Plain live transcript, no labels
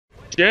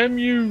Damn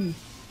you!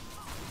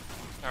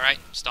 Alright,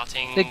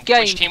 starting. The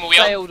game Which team are we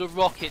on? failed a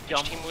rocket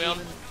jump. Which team are we on?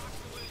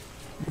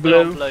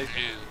 Blue. Blue.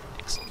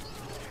 Excellent.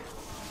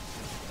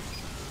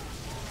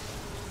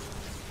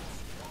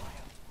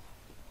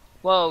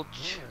 Well,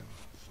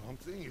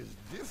 Something is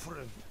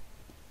different.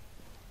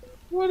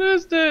 What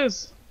is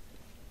this?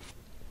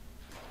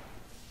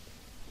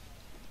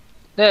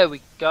 there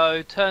we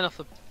go. Turn off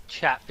the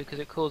chat because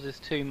it causes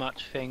too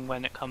much thing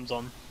when it comes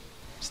on.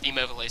 Steam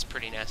overlay is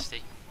pretty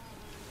nasty.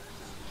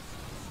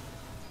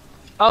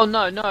 Oh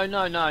no,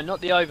 not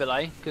the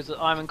overlay because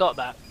I haven't got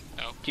that.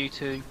 Oh. Due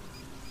to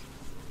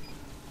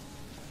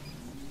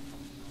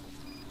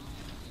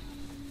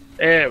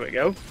There we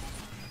go.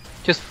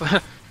 just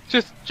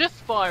just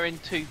firing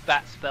 2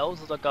 bat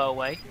spells as I go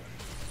away.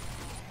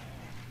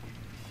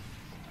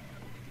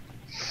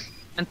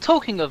 And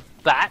talking of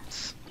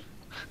bats,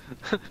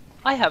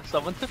 I have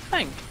someone to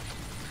thank.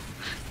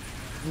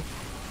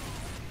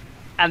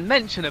 And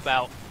mention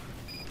about.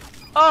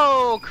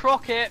 Oh,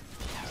 Crockett!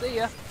 See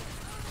ya.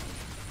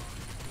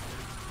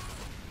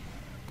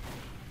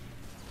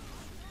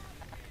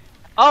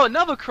 Oh,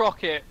 another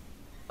Crockett!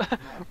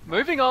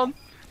 Moving on.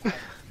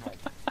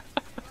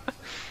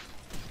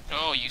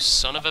 Oh, you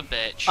son of a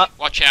bitch.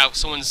 Watch out,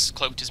 someone's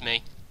cloaked as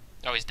me.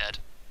 Oh, he's dead.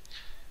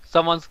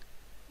 Someone's.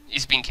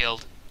 He's been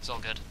killed. It's all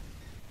good.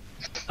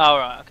 Oh,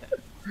 right,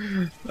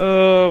 okay.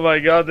 Oh my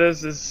god,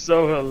 this is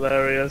so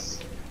hilarious.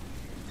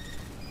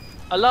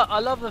 I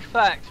love the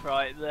fact,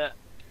 right, that.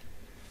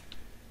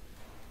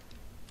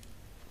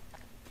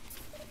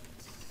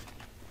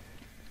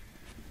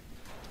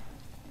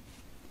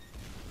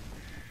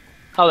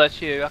 Oh,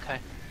 that's you, okay.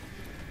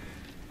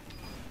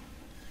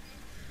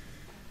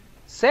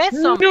 Say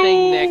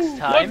something next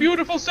My time.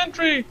 beautiful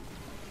sentry!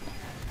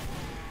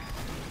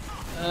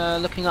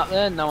 Looking up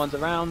there, no one's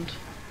around.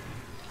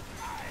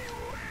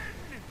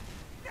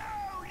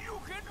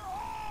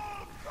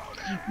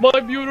 My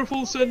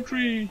beautiful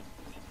sentry!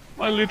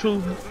 My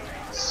little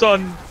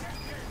son.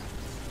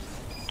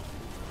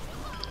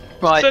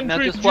 Right, Sentry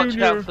now just watch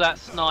Junior. out for that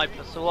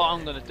sniper. So what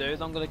I'm going to do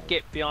is I'm going to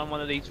get behind one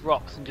of these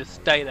rocks and just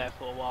stay there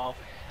for a while.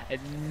 And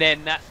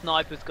then that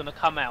sniper's going to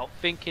come out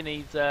thinking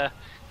he's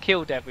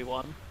killed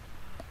everyone.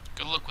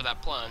 Good luck with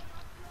that plan.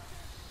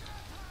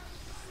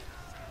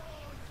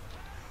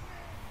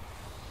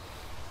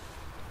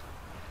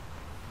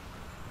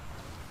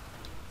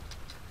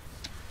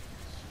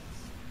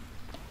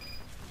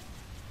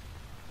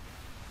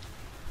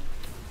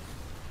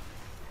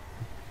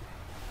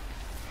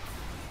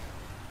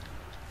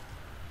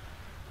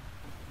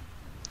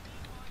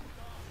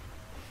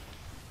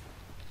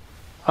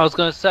 I was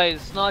going to say the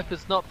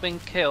sniper's not been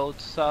killed,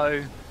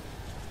 so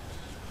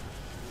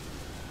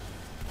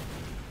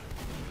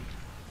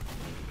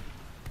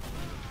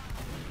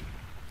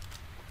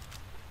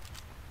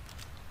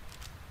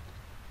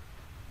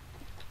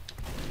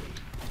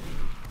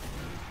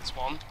It's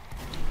 1.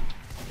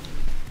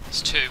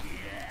 It's 2.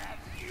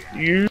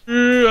 You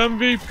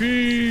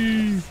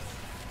MVP!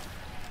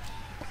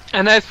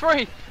 and there's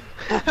 3.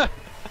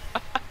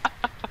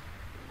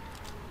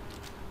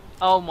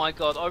 Oh my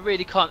god, I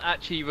really can't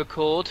actually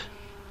record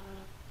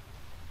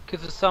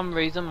because for some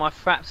reason my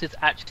Fraps is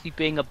actually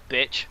being a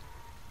bitch.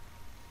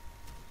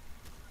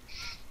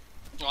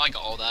 Oh, I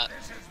got all that.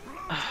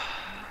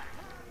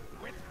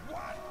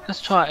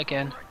 Let's try it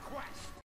again.